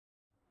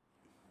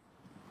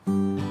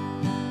When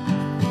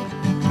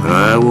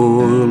I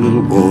was a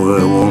little boy,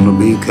 I wanted to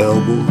be a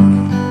cowboy,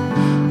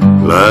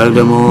 like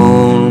them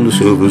on the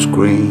silver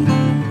screen,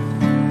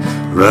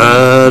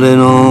 riding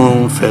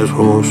on fast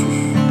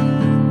horses,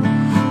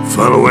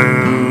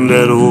 following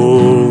that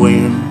old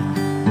Wayn,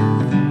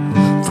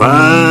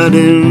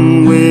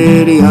 fighting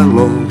with the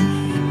outlaws,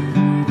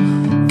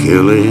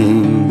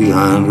 killing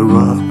behind the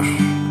rocks.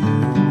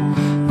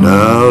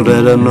 Now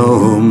that I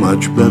know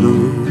much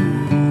better,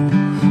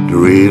 the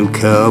real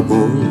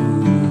cowboy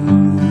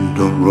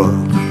don't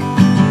rock.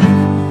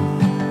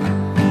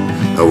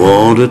 I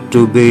wanted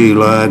to be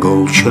like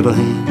old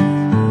Shatterhand,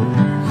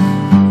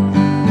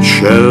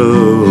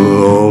 shatter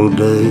all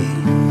day.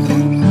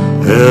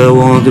 I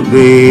wanted to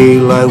be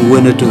like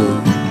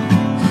Winnetou,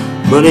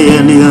 but the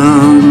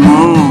Indians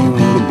moaned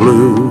the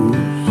blues.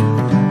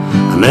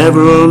 I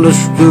never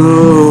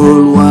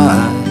understood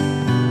why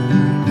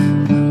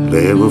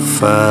they were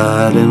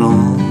fighting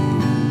on.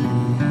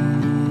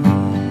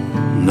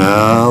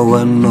 Now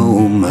I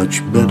know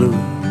much better.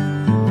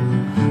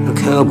 A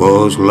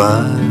cowboy's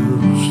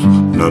life's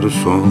not a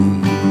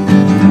song.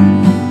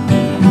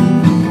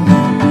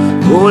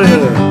 Oh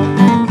yeah.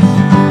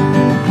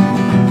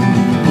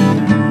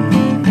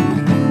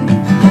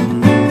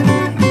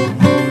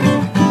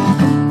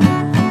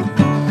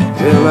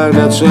 Yeah, I like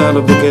that sound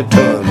of the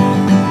guitar.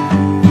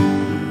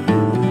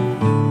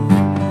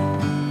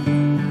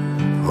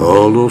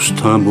 All those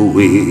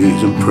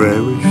tumbleweeds and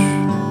prairies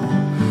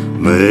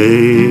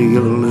make a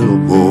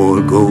little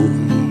boy go.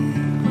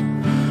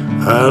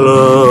 I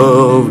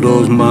love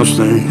those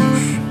Mustangs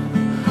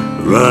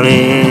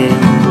running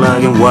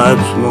like in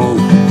white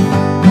smoke,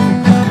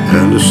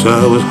 and the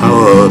sun was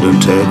hot in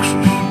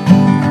Texas,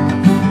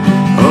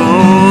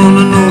 on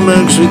to New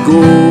Mexico.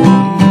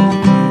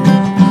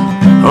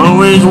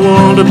 Always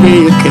wanted to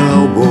be a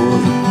cowboy,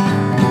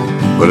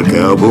 but a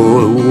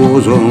cowboy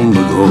was on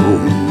the go.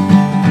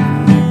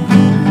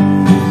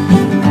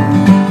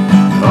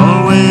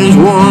 Always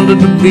wanted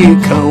to be a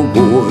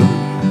cowboy,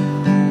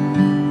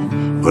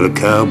 but a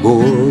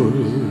cowboy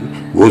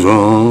was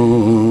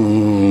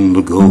on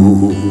the go.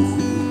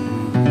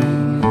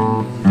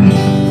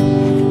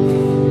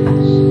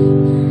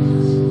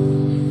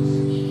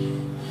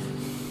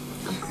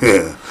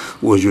 Yeah,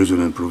 was just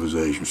an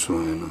improvisation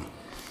song, you know.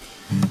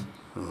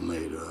 I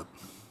made up.